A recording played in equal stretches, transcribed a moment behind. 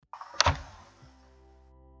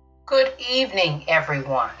Good evening,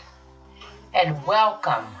 everyone, and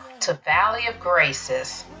welcome to Valley of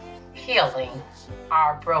Graces, Healing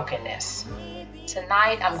Our Brokenness.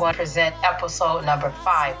 Tonight, I'm going to present episode number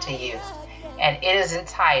 5 to you, and it is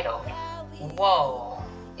entitled, Woe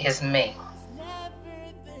is Me.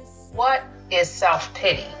 What is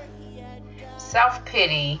self-pity?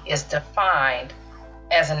 Self-pity is defined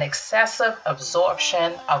as an excessive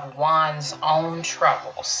absorption of one's own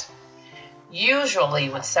troubles. Usually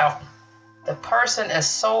with self-pity, the person is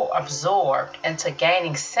so absorbed into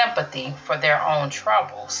gaining sympathy for their own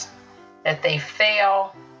troubles that they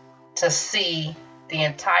fail to see the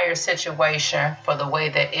entire situation for the way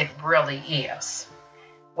that it really is.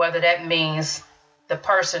 Whether that means the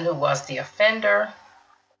person who was the offender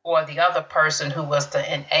or the other person who was the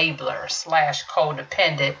enabler /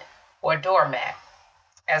 codependent or doormat,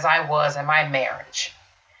 as I was in my marriage.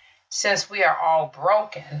 Since we are all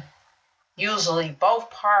broken, usually both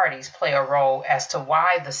parties play a role as to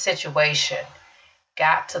why the situation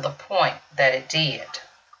got to the point that it did.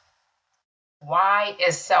 Why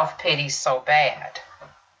is self-pity so bad?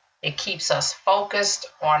 It keeps us focused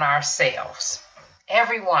on ourselves.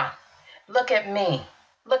 Everyone, look at me.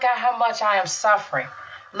 Look at how much I am suffering.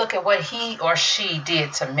 Look at what he or she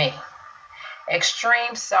did to me.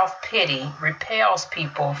 Extreme self-pity repels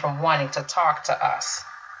people from wanting to talk to us.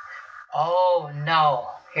 Oh no,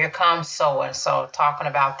 here comes so-and-so talking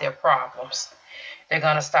about their problems. They're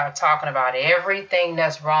going to start talking about everything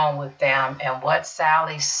that's wrong with them and what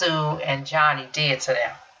Sally, Sue, and Johnny did to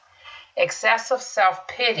them. Excessive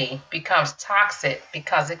self-pity becomes toxic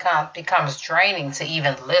because it becomes draining to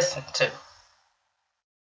even listen to.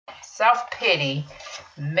 Self-pity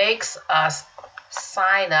makes us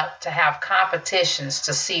sign up to have competitions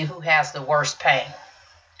to see who has the worst pain.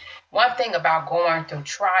 One thing about going through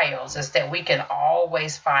trials is that we can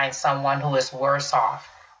always find someone who is worse off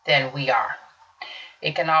than we are.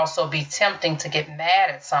 It can also be tempting to get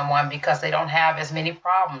mad at someone because they don't have as many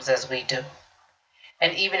problems as we do.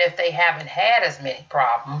 And even if they haven't had as many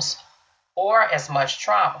problems or as much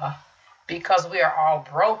trauma, because we are all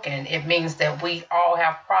broken, it means that we all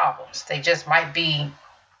have problems. They just might be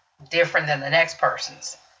different than the next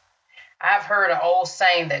person's. I've heard an old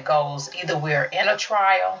saying that goes, either we're in a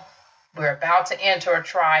trial, we're about to enter a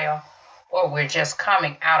trial, or we're just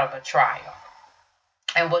coming out of a trial.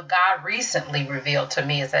 And what God recently revealed to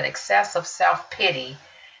me is that excessive self-pity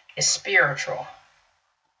is spiritual.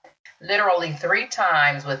 Literally 3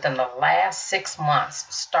 times within the last 6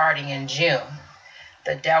 months, starting in June,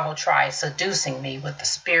 the devil tried seducing me with the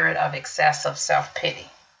spirit of excessive self-pity.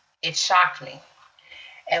 It shocked me.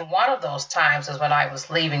 And one of those times was when I was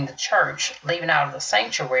leaving the church, leaving out of the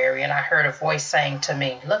sanctuary, and I heard a voice saying to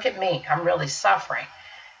me, look at me, I'm really suffering.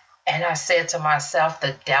 And I said to myself,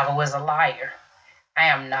 the devil is a liar. I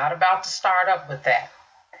am not about to start up with that.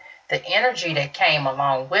 The energy that came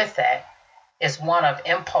along with that is one of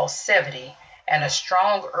impulsivity and a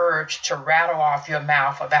strong urge to rattle off your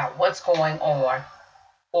mouth about what's going on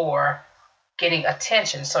or getting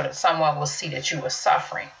attention so that someone will see that you were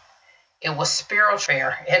suffering. It was spiritual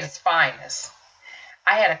at its finest.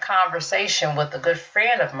 I had a conversation with a good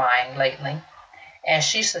friend of mine lately, and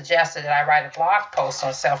she suggested that I write a blog post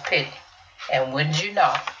on self-pity. And wouldn't you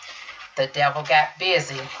know, the devil got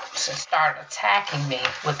busy and started attacking me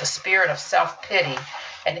with the spirit of self-pity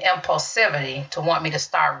and impulsivity to want me to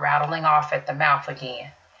start rattling off at the mouth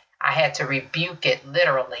again. I had to rebuke it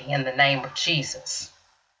literally in the name of Jesus.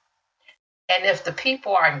 And if the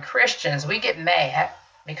people aren't Christians, we get mad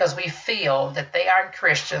because we feel that they aren't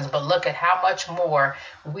Christians, but look at how much more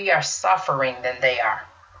we are suffering than they are.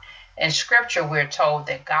 In Scripture, we're told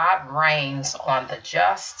that God reigns on the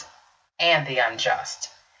just and the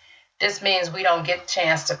unjust. This means we don't get a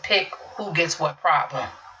chance to pick who gets what problem.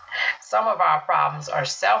 Some of our problems are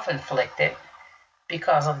self-inflicted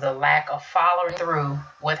because of the lack of following through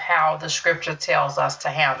with how the Scripture tells us to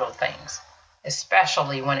handle things,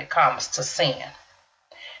 especially when it comes to sin.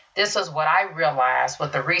 This is what I realized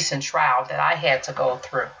with the recent trial that I had to go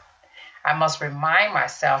through. I must remind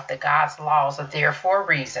myself that God's laws are there for a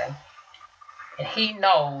reason, and He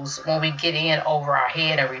knows when we get in over our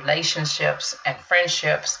head in relationships and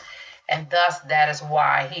friendships, and thus that is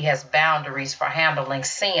why He has boundaries for handling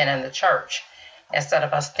sin in the church, instead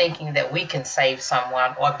of us thinking that we can save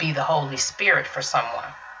someone or be the Holy Spirit for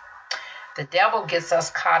someone. The devil gets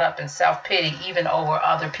us caught up in self-pity even over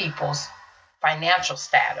other people's financial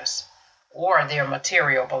status or their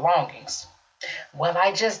material belongings. Well,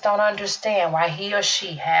 I just don't understand why he or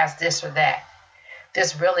she has this or that.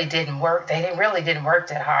 This really didn't work. They really didn't work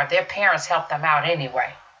that hard. Their parents helped them out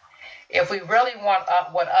anyway. If we really want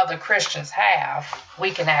what other Christians have,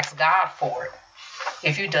 we can ask God for it.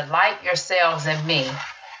 If you delight yourselves in me,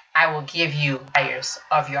 I will give you desires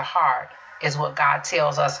of your heart, is what God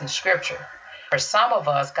tells us in Scripture. For some of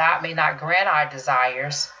us, God may not grant our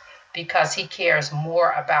desires because he cares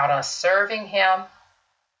more about us serving him,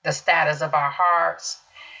 the status of our hearts,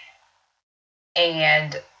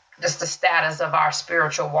 and just the status of our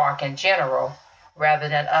spiritual walk in general, rather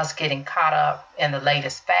than us getting caught up in the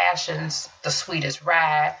latest fashions, the sweetest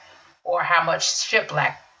ride, or how much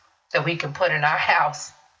shiplap that we can put in our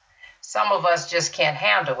house. Some of us just can't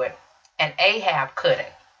handle it, and Ahab couldn't.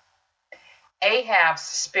 Ahab's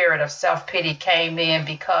spirit of self-pity came in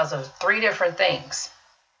because of three different things.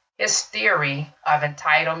 His theory of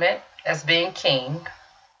entitlement as being king.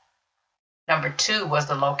 Number 2 was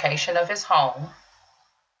the location of his home.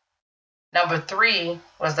 Number 3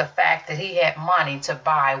 was the fact that he had money to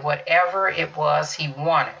buy whatever it was he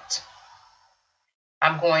wanted.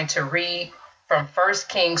 I'm going to read from 1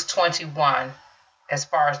 Kings 21 as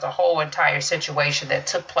far as the whole entire situation that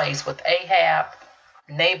took place with Ahab,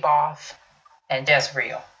 Naboth, and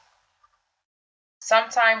Jezreel.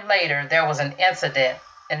 Sometime later, there was an incident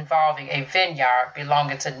involving a vineyard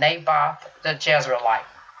belonging to Naboth the Jezreelite.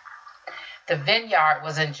 The vineyard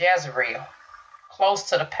was in Jezreel, close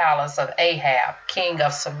to the palace of Ahab, king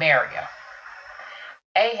of Samaria.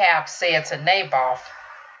 Ahab said to Naboth,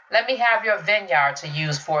 "Let me have your vineyard to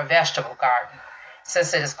use for a vegetable garden,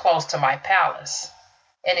 since it is close to my palace.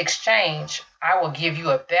 In exchange, I will give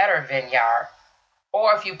you a better vineyard,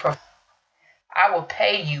 or if you prefer, I will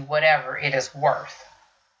pay you whatever it is worth."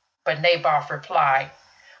 But Naboth replied,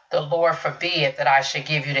 "The Lord forbid that I should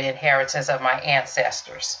give you the inheritance of my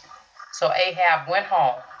ancestors." So Ahab went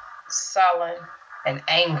home, sullen and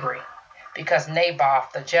angry, because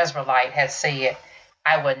Naboth the Jezreelite had said,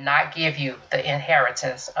 "I would not give you the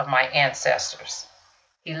inheritance of my ancestors."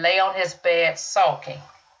 He lay on his bed sulking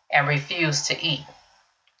and refused to eat.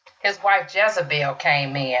 His wife Jezebel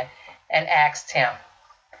came in and asked him,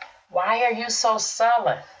 "Why are you so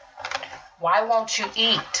sullen? Why won't you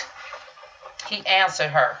eat?" He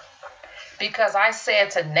answered her, "Because I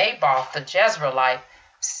said to Naboth the Jezreelite,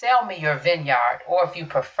 'Sell me your vineyard, or if you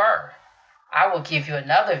prefer, I will give you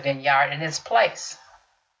another vineyard in its place.'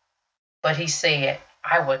 But he said,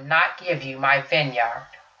 'I will not give you my vineyard.'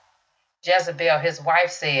 Jezebel, his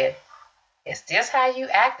wife, said, 'Is this how you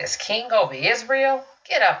act as king over Israel?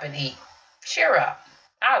 Get up and eat. Cheer up.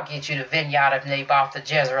 I'll get you the vineyard of Naboth the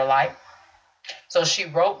Jezreelite.' So she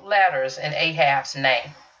wrote letters in Ahab's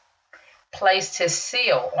name, placed his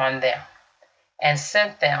seal on them, and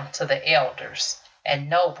sent them to the elders and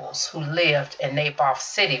nobles who lived in Naboth's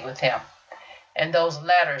city with him. In those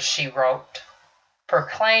letters she wrote,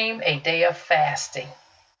 'Proclaim a day of fasting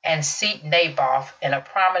and seat Naboth in a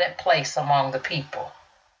prominent place among the people.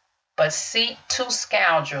 But seat 2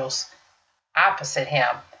 scoundrels opposite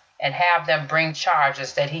him and have them bring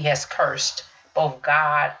charges that he has cursed both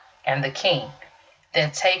God and the king.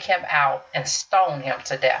 Then take him out and stone him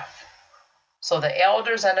to death.' So the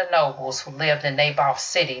elders and the nobles who lived in Naboth's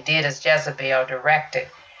city did as Jezebel directed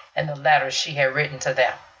in the letters she had written to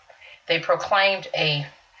them. They proclaimed a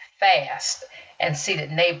fast and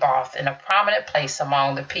seated Naboth in a prominent place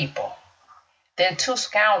among the people. Then 2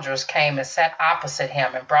 scoundrels came and sat opposite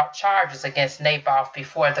him and brought charges against Naboth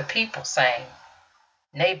before the people, saying,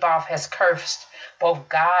 'Naboth has cursed both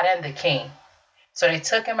God and the king.' So they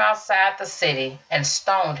took him outside the city and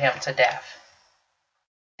stoned him to death.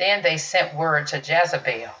 Then they sent word to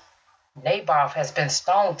Jezebel, 'Naboth has been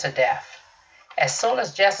stoned to death.' As soon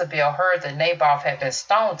as Jezebel heard that Naboth had been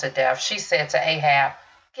stoned to death, she said to Ahab,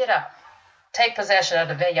 'Get up, take possession of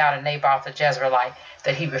the vineyard of Naboth the Jezreelite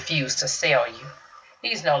that he refused to sell you.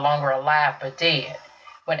 He's no longer alive but dead.'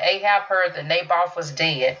 When Ahab heard that Naboth was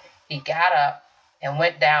dead, he got up and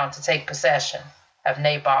went down to take possession of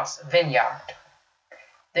Naboth's vineyard.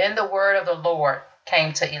 Then the word of the Lord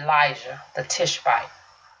came to Elijah the Tishbite,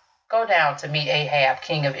 'Go down to meet Ahab,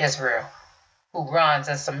 king of Israel, who runs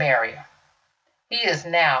in Samaria. He is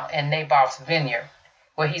now in Naboth's vineyard,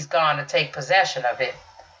 where he's gone to take possession of it.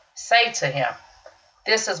 Say to him,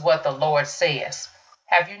 this is what the Lord says.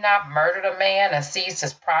 Have you not murdered a man and seized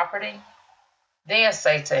his property? Then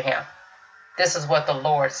say to him, this is what the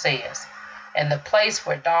Lord says. In the place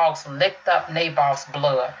where dogs licked up Naboth's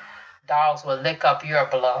blood, dogs will lick up your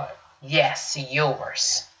blood. Yes,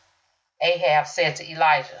 yours.' Ahab said to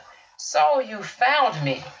Elijah, 'So you found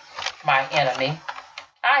me, my enemy.'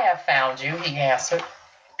 'I have found you,' he answered,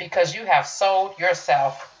 'because you have sold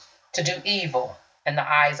yourself to do evil in the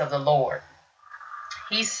eyes of the Lord.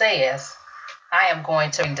 He says, I am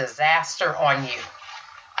going to bring disaster on you.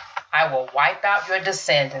 I will wipe out your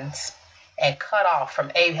descendants and cut off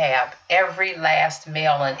from Ahab every last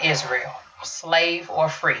male in Israel, slave or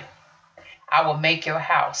free. I will make your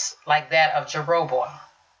house like that of Jeroboam,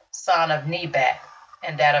 son of Nebat,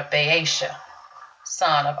 and that of Baasha,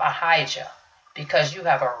 son of Ahijah, because you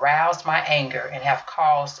have aroused my anger and have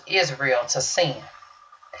caused Israel to sin.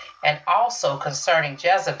 And also concerning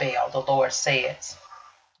Jezebel, the Lord says,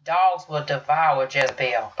 dogs will devour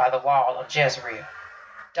Jezebel by the wall of Jezreel.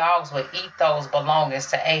 Dogs will eat those belongings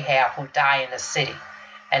to Ahab who die in the city,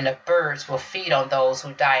 and the birds will feed on those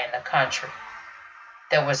who die in the country.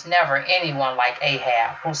 There was never anyone like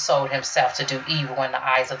Ahab who sold himself to do evil in the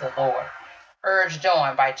eyes of the Lord, urged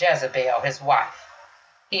on by Jezebel, his wife.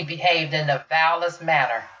 He behaved in the vilest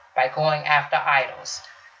manner by going after idols,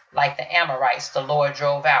 like the Amorites the Lord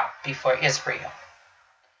drove out before Israel.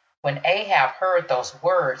 When Ahab heard those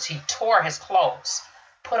words, he tore his clothes,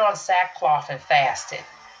 put on sackcloth and fasted.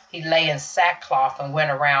 He lay in sackcloth and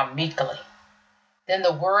went around meekly. Then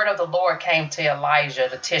the word of the Lord came to Elijah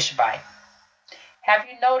the Tishbite. Have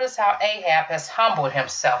you noticed how Ahab has humbled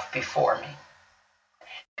himself before me?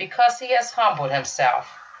 Because he has humbled himself,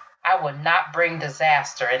 I will not bring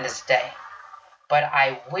disaster in this day, but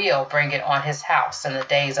I will bring it on his house in the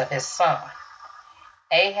days of his son.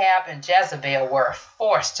 Ahab and Jezebel were a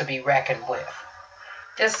force to be reckoned with.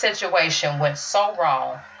 This situation went so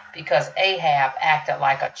wrong because Ahab acted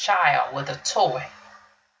like a child with a toy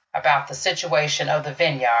about the situation of the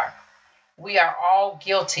vineyard. We are all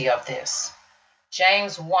guilty of this.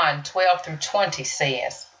 James 1:12-20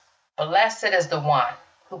 says, blessed is the one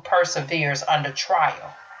who perseveres under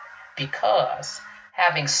trial, because,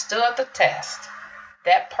 having stood the test,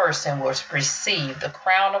 that person will receive the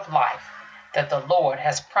crown of life that the Lord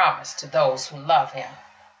has promised to those who love him.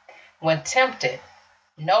 When tempted,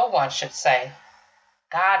 no one should say,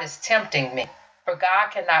 God is tempting me, for God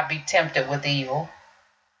cannot be tempted with evil,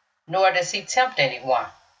 nor does he tempt anyone.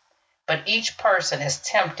 But each person is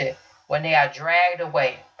tempted when they are dragged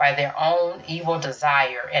away by their own evil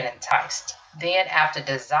desire and enticed. Then after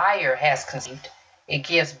desire has conceived, it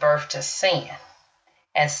gives birth to sin.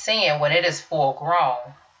 And sin, when it is full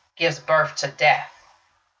grown, gives birth to death.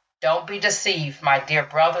 Don't be deceived, my dear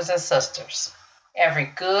brothers and sisters. Every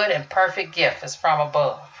good and perfect gift is from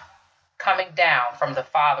above, coming down from the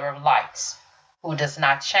Father of lights, who does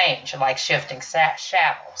not change like shifting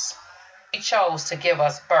shadows. He chose to give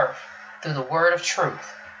us birth through the word of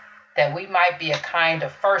truth, that we might be a kind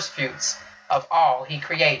of firstfruits of all he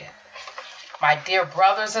created. My dear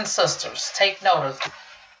brothers and sisters, take notice.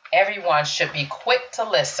 Everyone should be quick to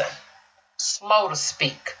listen, slow to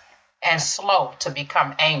speak, and slow to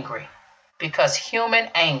become angry, because human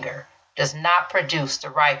anger does not produce the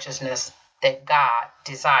righteousness that God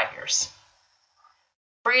desires.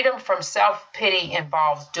 Freedom from self-pity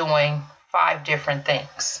involves doing 5 different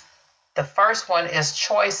things. The first one is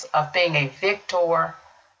choice of being a victor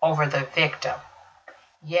over the victim.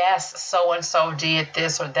 Yes, so-and-so did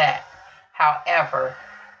this or that. However,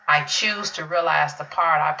 I choose to realize the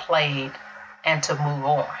part I played and to move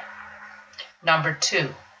on. Number 2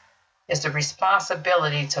 is the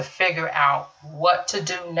responsibility to figure out what to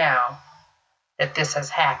do now that this has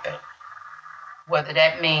happened. Whether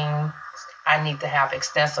that means I need to have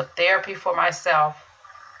extensive therapy for myself,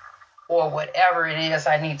 or whatever it is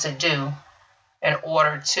I need to do in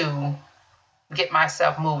order to get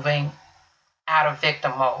myself moving out of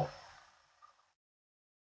victim mode.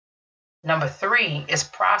 Number 3 is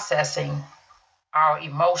processing our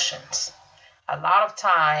emotions. A lot of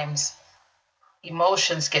times,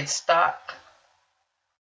 emotions get stuck,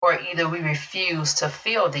 or either we refuse to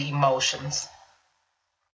feel the emotions,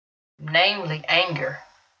 namely anger.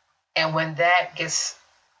 And when that gets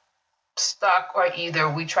stuck, or either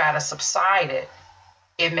we try to subside it,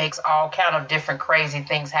 it makes all kind of different crazy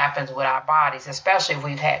things happen with our bodies, especially if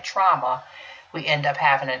we've had trauma. We end up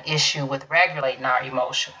having an issue with regulating our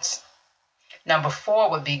emotions. Number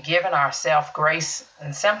 4 would be giving ourselves grace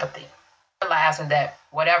and sympathy, realizing that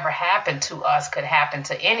whatever happened to us could happen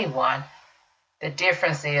to anyone. The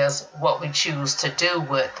difference is what we choose to do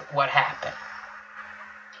with what happened.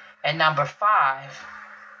 And number 5,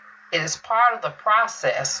 it is part of the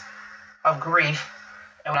process of grief.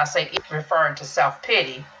 And when I say it, referring to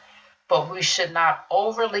self-pity, but we should not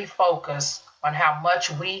overly focus on how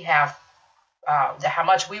much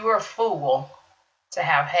we were a fool to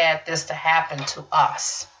have had this to happen to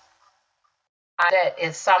us. That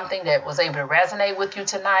it's something that was able to resonate with you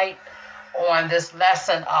tonight on this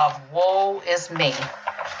lesson of woe is me,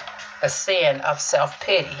 the sin of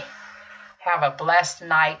self-pity. Have a blessed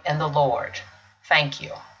night in the Lord. Thank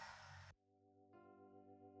you.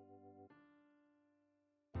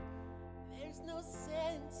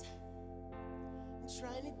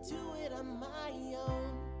 trying to do it on my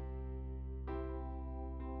own.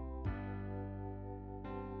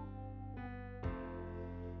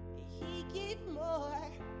 He gave more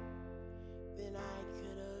than I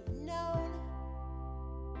could have known.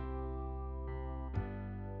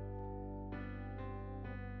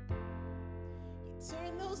 He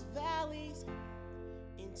turned those valleys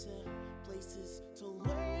into places to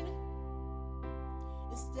learn,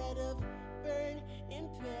 instead of burn and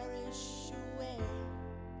perish away.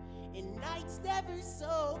 And nights never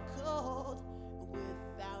so cold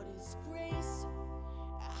without His grace.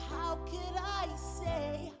 How could I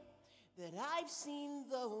say that I've seen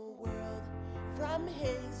the world from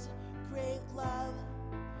His great love?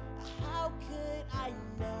 How could I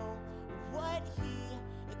know what He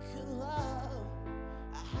could love?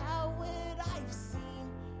 How would I've seen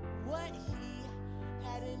what He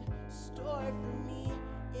had in store for me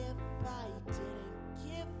if I didn't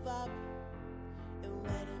give up and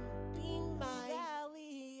let Him be my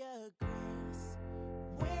valley of grace,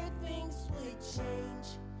 where things would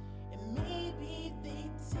change and maybe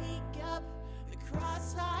they'd take up the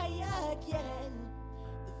cross high again.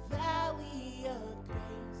 The valley of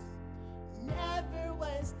grace never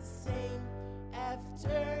was the same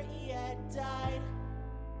after He had died.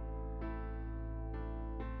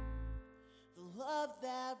 The love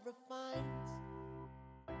that refines,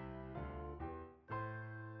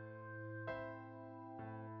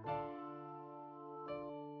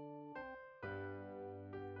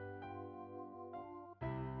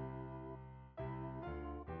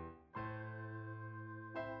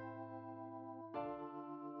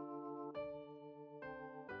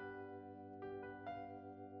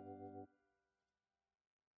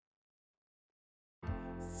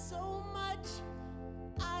 so much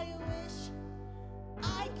I wish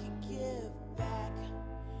I could give back,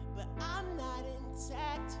 but I'm not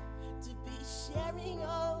intact to be sharing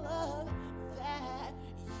all of that.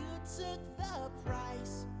 You took the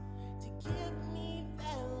price to give me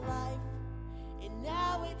that life, and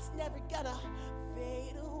now it's never gonna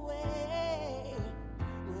fade away.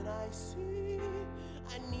 When I see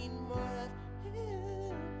I need more of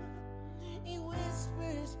Him, He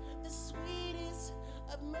whispers the sweetest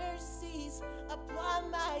of mercies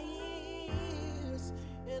upon my ears,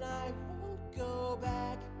 and I won't go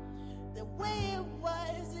back the way it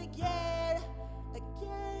was again,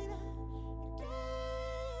 again,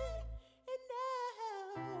 again, and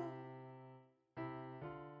now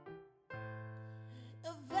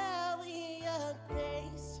a valley of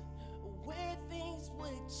grace where things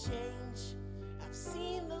would change. I've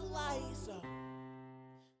seen the light, so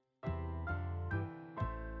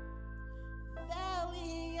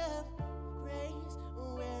valley of grace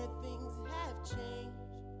where things have changed.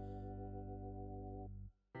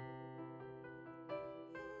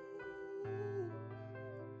 Ooh,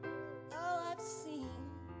 all I've seen,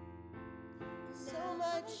 so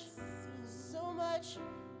much, so much.